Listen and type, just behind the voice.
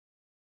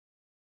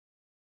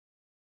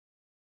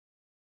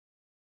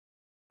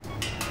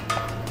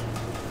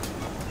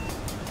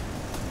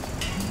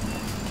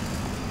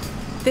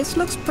This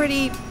looks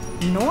pretty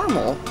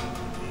normal.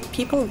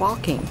 People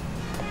walking.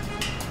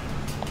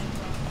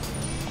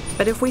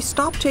 But if we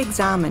stop to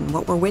examine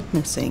what we're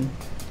witnessing,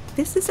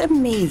 this is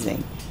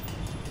amazing.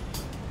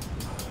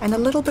 And a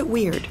little bit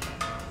weird.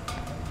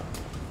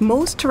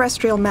 Most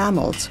terrestrial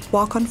mammals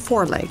walk on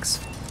 4 legs,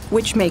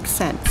 which makes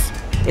sense.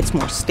 It's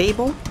more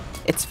stable,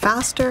 it's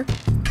faster,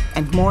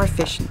 and more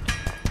efficient.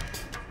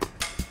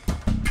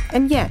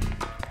 And yet,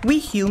 we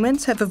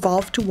humans have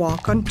evolved to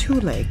walk on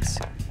 2 legs.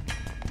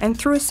 And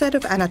through a set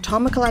of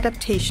anatomical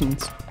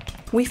adaptations,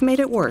 we've made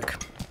it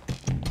work.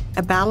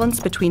 A balance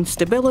between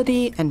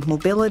stability and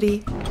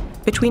mobility,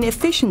 between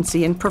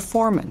efficiency and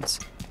performance.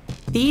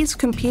 These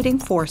competing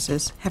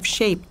forces have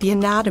shaped the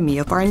anatomy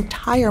of our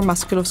entire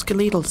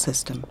musculoskeletal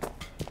system.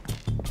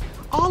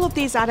 All of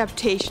these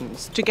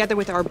adaptations, together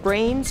with our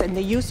brains and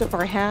the use of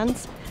our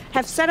hands,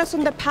 have set us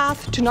on the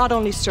path to not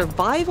only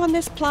survive on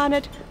this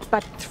planet,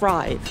 but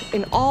thrive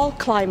in all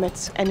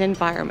climates and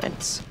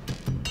environments.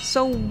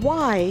 So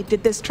why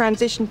did this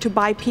transition to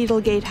bipedal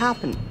gait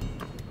happen?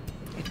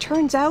 It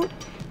turns out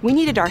we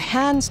needed our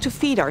hands to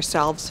feed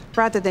ourselves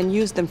rather than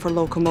use them for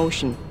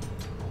locomotion.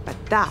 But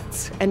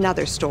that's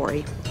another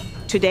story.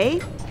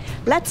 Today,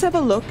 let's have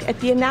a look at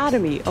the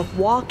anatomy of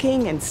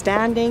walking and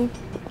standing.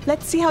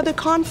 Let's see how the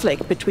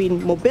conflict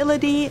between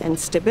mobility and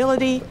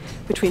stability,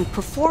 between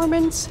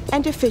performance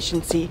and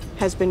efficiency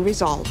has been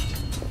resolved.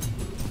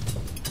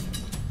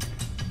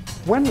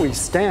 When we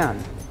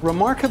stand,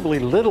 remarkably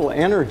little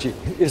energy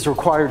is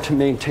required to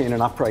maintain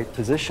an upright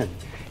position,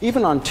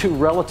 even on 2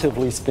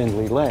 relatively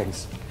spindly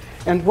legs.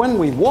 And when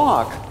we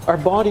walk, our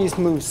bodies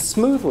move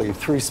smoothly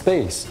through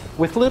space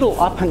with little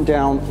up and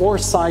down or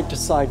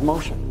side-to-side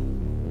motion.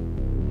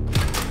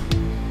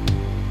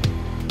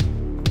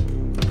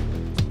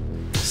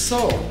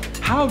 So,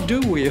 how do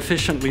we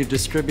efficiently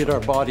distribute our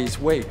body's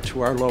weight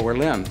to our lower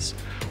limbs?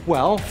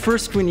 Well,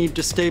 first we need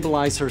to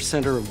stabilize our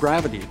center of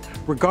gravity,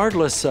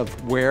 regardless of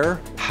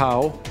where,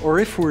 how, or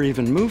if we're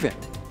even moving.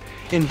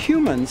 In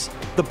humans,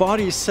 the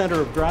body's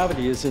center of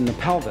gravity is in the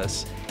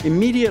pelvis,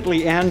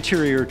 immediately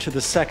anterior to the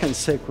 2nd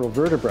sacral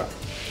vertebra,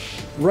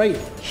 right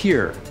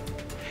here.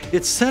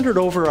 It's centered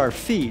over our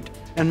feet,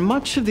 and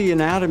much of the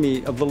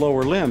anatomy of the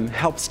lower limb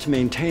helps to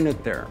maintain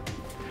it there.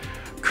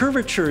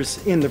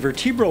 Curvatures in the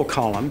vertebral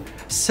column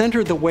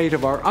center the weight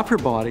of our upper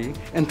body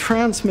and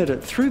transmit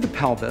it through the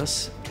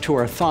pelvis to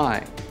our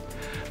thigh.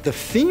 The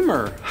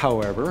femur,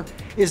 however,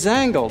 is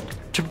angled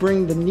to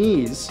bring the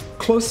knees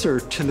closer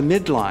to the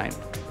midline,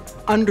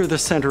 under the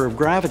center of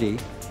gravity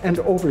and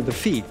over the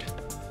feet.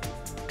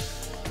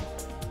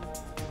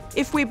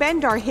 If we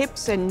bend our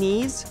hips and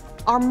knees,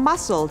 our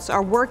muscles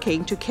are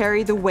working to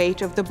carry the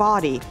weight of the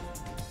body.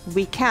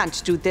 We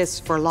can't do this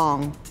for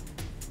long.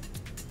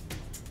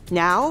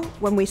 Now,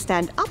 when we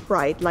stand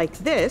upright like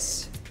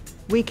this,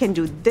 we can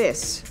do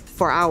this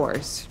for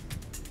hours.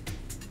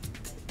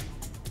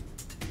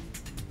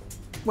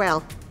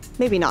 Well,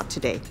 maybe not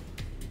today.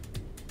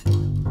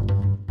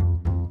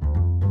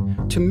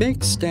 To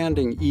make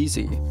standing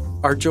easy,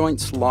 our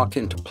joints lock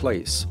into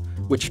place,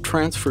 which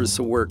transfers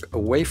the work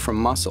away from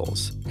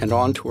muscles and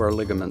onto our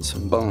ligaments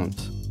and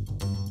bones.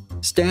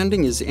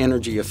 Standing is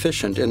energy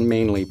efficient and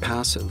mainly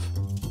passive.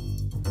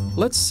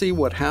 Let's see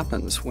what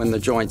happens when the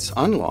joints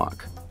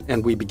unlock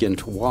and we begin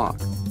to walk.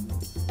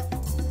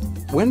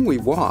 When we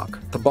walk,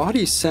 the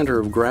body's center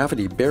of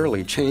gravity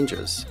barely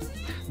changes.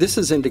 This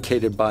is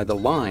indicated by the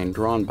line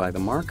drawn by the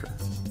marker.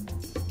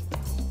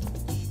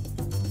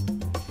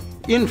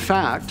 In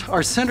fact,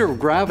 our center of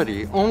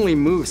gravity only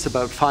moves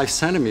about 5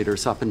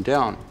 centimeters up and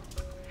down.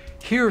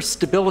 Here,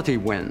 stability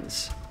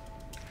wins.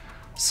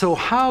 So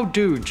how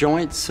do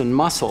joints and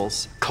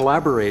muscles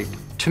collaborate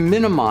to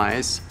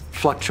minimize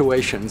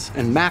fluctuations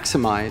and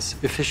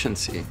maximize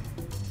efficiency?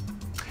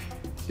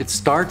 It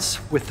starts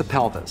with the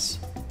pelvis.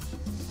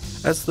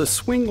 As the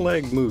swing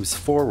leg moves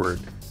forward,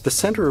 the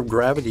center of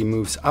gravity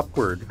moves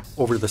upward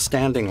over the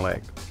standing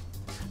leg.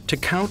 To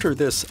counter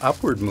this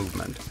upward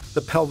movement,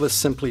 the pelvis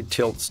simply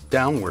tilts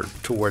downward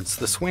towards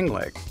the swing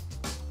leg.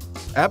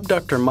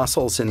 Abductor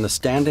muscles in the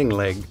standing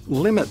leg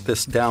limit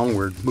this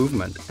downward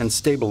movement and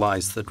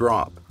stabilize the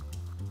drop.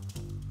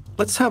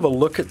 Let's have a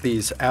look at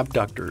these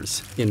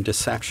abductors in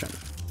dissection.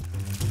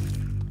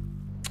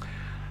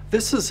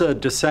 This is a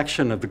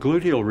dissection of the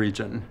gluteal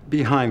region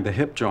behind the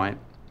hip joint.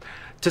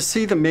 To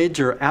see the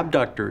major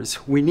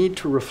abductors, we need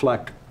to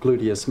reflect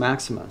gluteus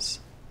maximus.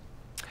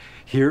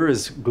 Here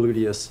is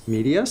gluteus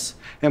medius,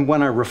 and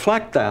when I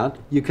reflect that,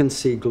 you can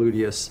see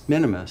gluteus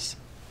minimus.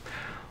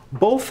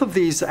 Both of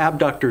these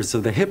abductors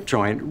of the hip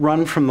joint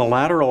run from the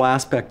lateral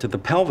aspect of the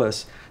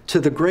pelvis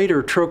to the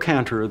greater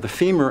trochanter of the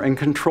femur and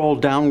control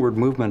downward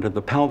movement of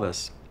the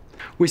pelvis.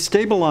 We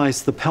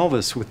stabilize the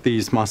pelvis with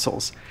these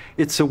muscles.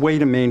 It's a way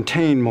to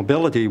maintain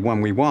mobility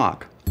when we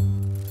walk.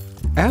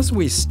 As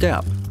we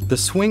step, the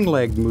swing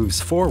leg moves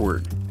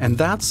forward, and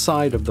that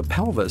side of the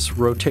pelvis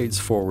rotates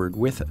forward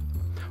with it,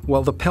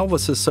 while the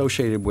pelvis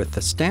associated with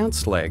the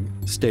stance leg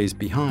stays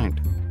behind.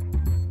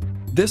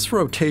 This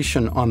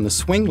rotation on the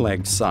swing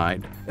leg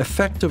side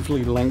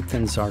effectively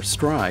lengthens our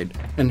stride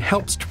and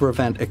helps to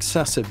prevent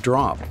excessive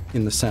drop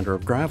in the center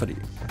of gravity.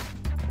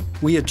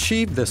 We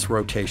achieve this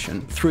rotation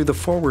through the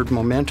forward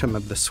momentum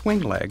of the swing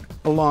leg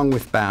along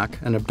with back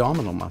and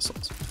abdominal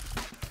muscles.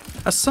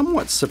 A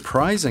somewhat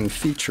surprising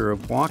feature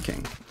of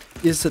walking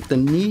is that the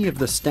knee of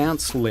the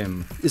stance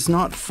limb is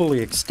not fully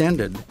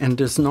extended and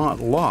does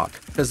not lock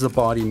as the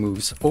body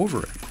moves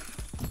over it.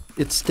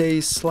 It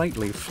stays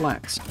slightly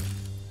flexed.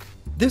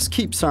 This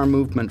keeps our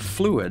movement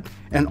fluid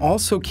and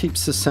also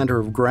keeps the center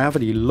of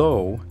gravity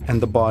low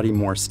and the body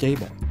more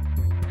stable.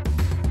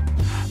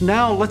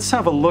 Now let's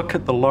have a look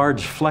at the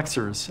large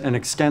flexors and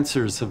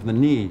extensors of the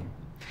knee.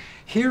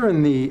 Here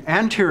in the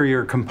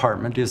anterior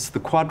compartment is the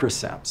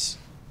quadriceps.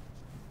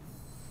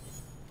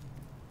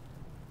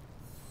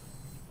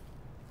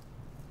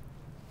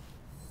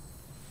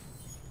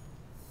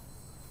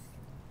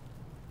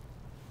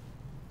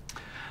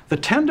 The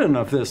tendon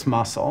of this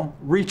muscle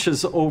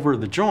reaches over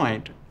the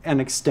joint and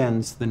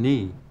extends the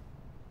knee.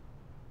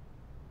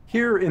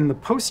 Here in the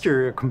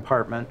posterior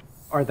compartment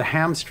are the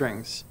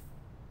hamstrings.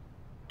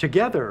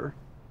 Together,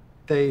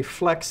 they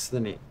flex the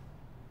knee.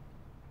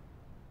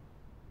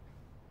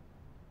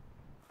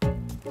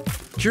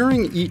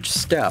 During each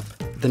step,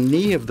 the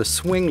knee of the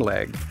swing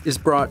leg is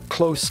brought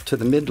close to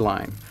the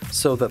midline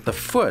so that the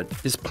foot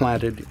is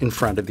planted in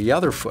front of the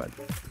other foot.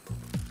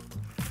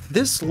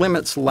 This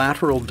limits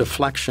lateral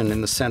deflection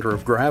in the center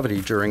of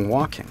gravity during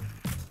walking.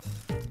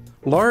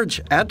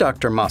 Large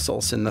adductor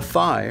muscles in the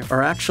thigh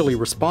are actually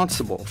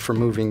responsible for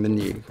moving the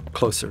knee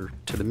closer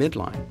to the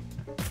midline.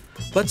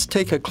 Let's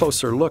take a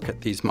closer look at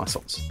these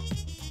muscles.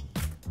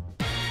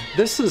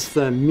 This is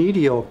the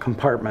medial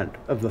compartment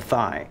of the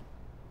thigh.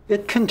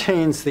 It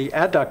contains the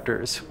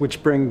adductors,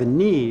 which bring the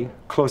knee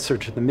closer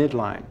to the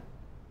midline.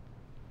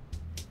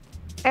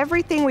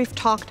 Everything we've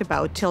talked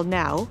about till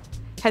now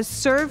has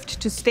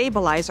served to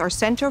stabilize our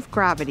center of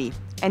gravity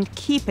and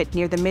keep it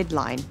near the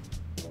midline.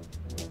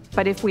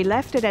 But if we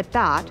left it at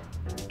that,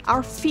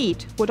 our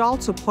feet would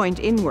also point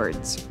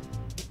inwards.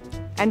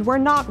 And we're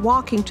not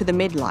walking to the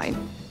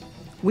midline.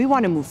 We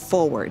want to move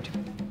forward.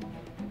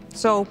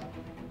 So,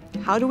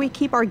 how do we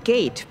keep our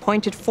gait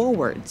pointed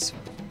forwards?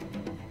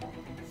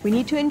 We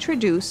need to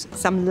introduce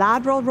some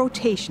lateral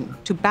rotation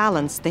to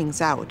balance things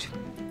out.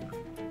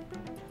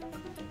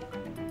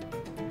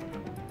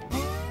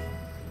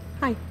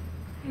 Hi.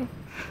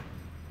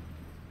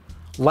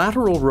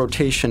 Lateral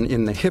rotation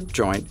in the hip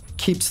joint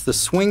keeps the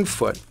swing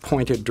foot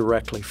pointed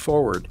directly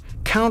forward,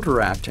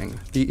 counteracting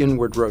the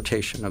inward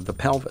rotation of the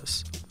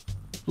pelvis.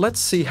 Let's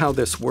see how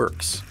this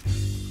works.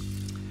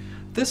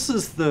 This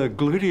is the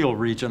gluteal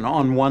region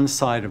on one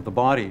side of the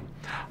body.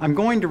 I'm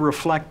going to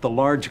reflect the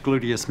large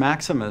gluteus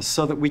maximus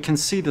so that we can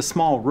see the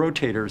small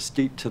rotators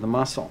deep to the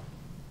muscle.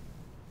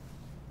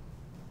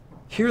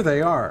 Here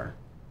they are.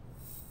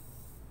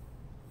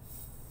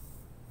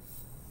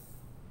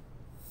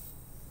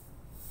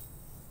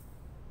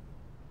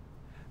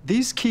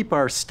 These keep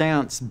our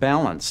stance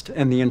balanced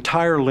and the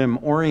entire limb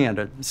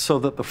oriented so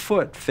that the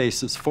foot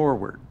faces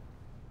forward.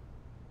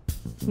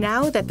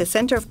 Now that the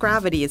center of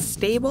gravity is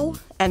stable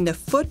and the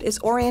foot is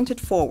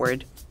oriented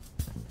forward,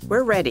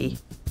 we're ready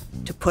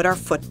to put our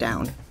foot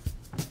down.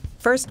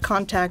 First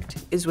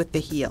contact is with the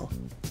heel.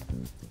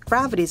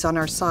 Gravity's on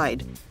our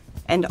side,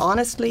 and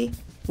honestly,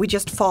 we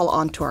just fall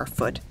onto our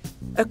foot.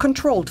 A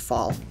controlled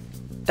fall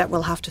that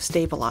we'll have to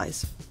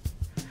stabilize.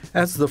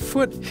 As the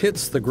foot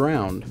hits the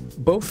ground,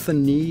 both the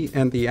knee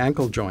and the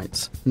ankle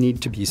joints need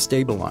to be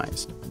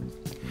stabilized.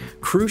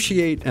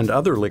 Cruciate and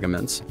other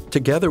ligaments,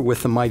 together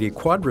with the mighty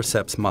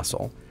quadriceps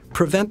muscle,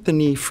 prevent the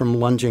knee from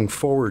lunging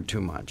forward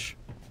too much.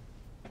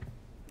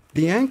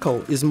 The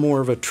ankle is more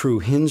of a true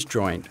hinge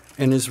joint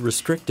and is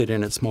restricted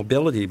in its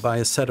mobility by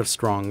a set of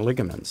strong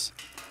ligaments.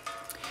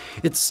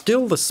 It's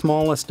still the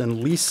smallest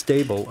and least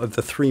stable of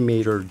the three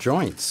major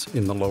joints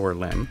in the lower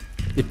limb.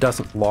 It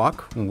doesn't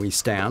lock when we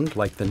stand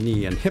like the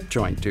knee and hip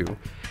joint do,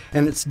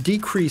 and its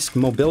decreased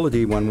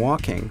mobility when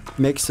walking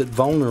makes it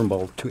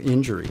vulnerable to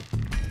injury.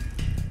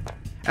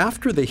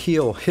 After the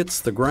heel hits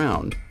the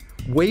ground,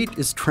 weight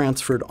is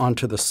transferred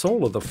onto the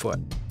sole of the foot.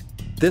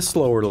 This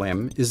lower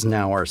limb is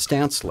now our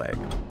stance leg.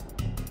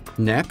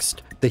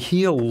 Next, the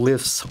heel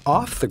lifts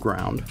off the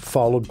ground,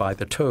 followed by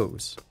the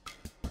toes.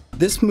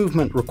 This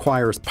movement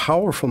requires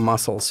powerful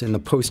muscles in the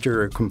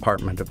posterior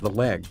compartment of the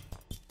leg.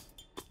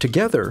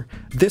 Together,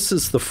 this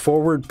is the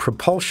forward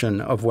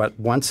propulsion of what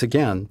once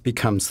again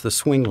becomes the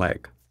swing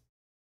leg.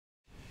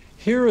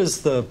 Here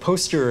is the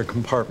posterior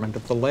compartment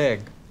of the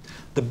leg.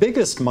 The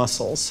biggest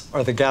muscles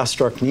are the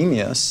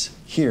gastrocnemius,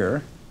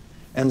 here,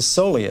 and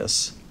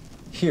soleus,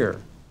 here.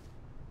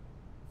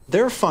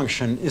 Their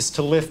function is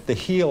to lift the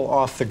heel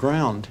off the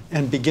ground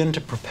and begin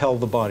to propel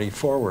the body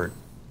forward.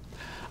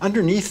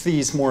 Underneath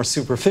these more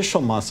superficial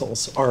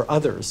muscles are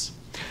others.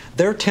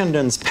 Their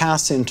tendons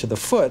pass into the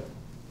foot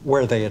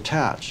where they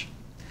attach.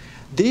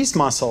 These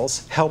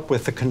muscles help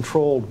with the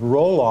controlled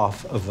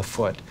roll-off of the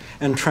foot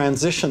and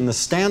transition the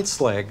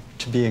stance leg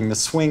to being the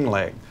swing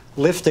leg,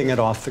 lifting it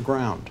off the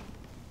ground.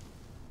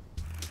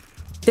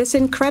 This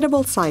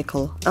incredible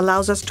cycle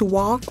allows us to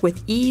walk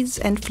with ease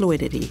and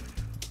fluidity,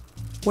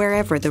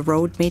 wherever the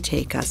road may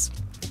take us.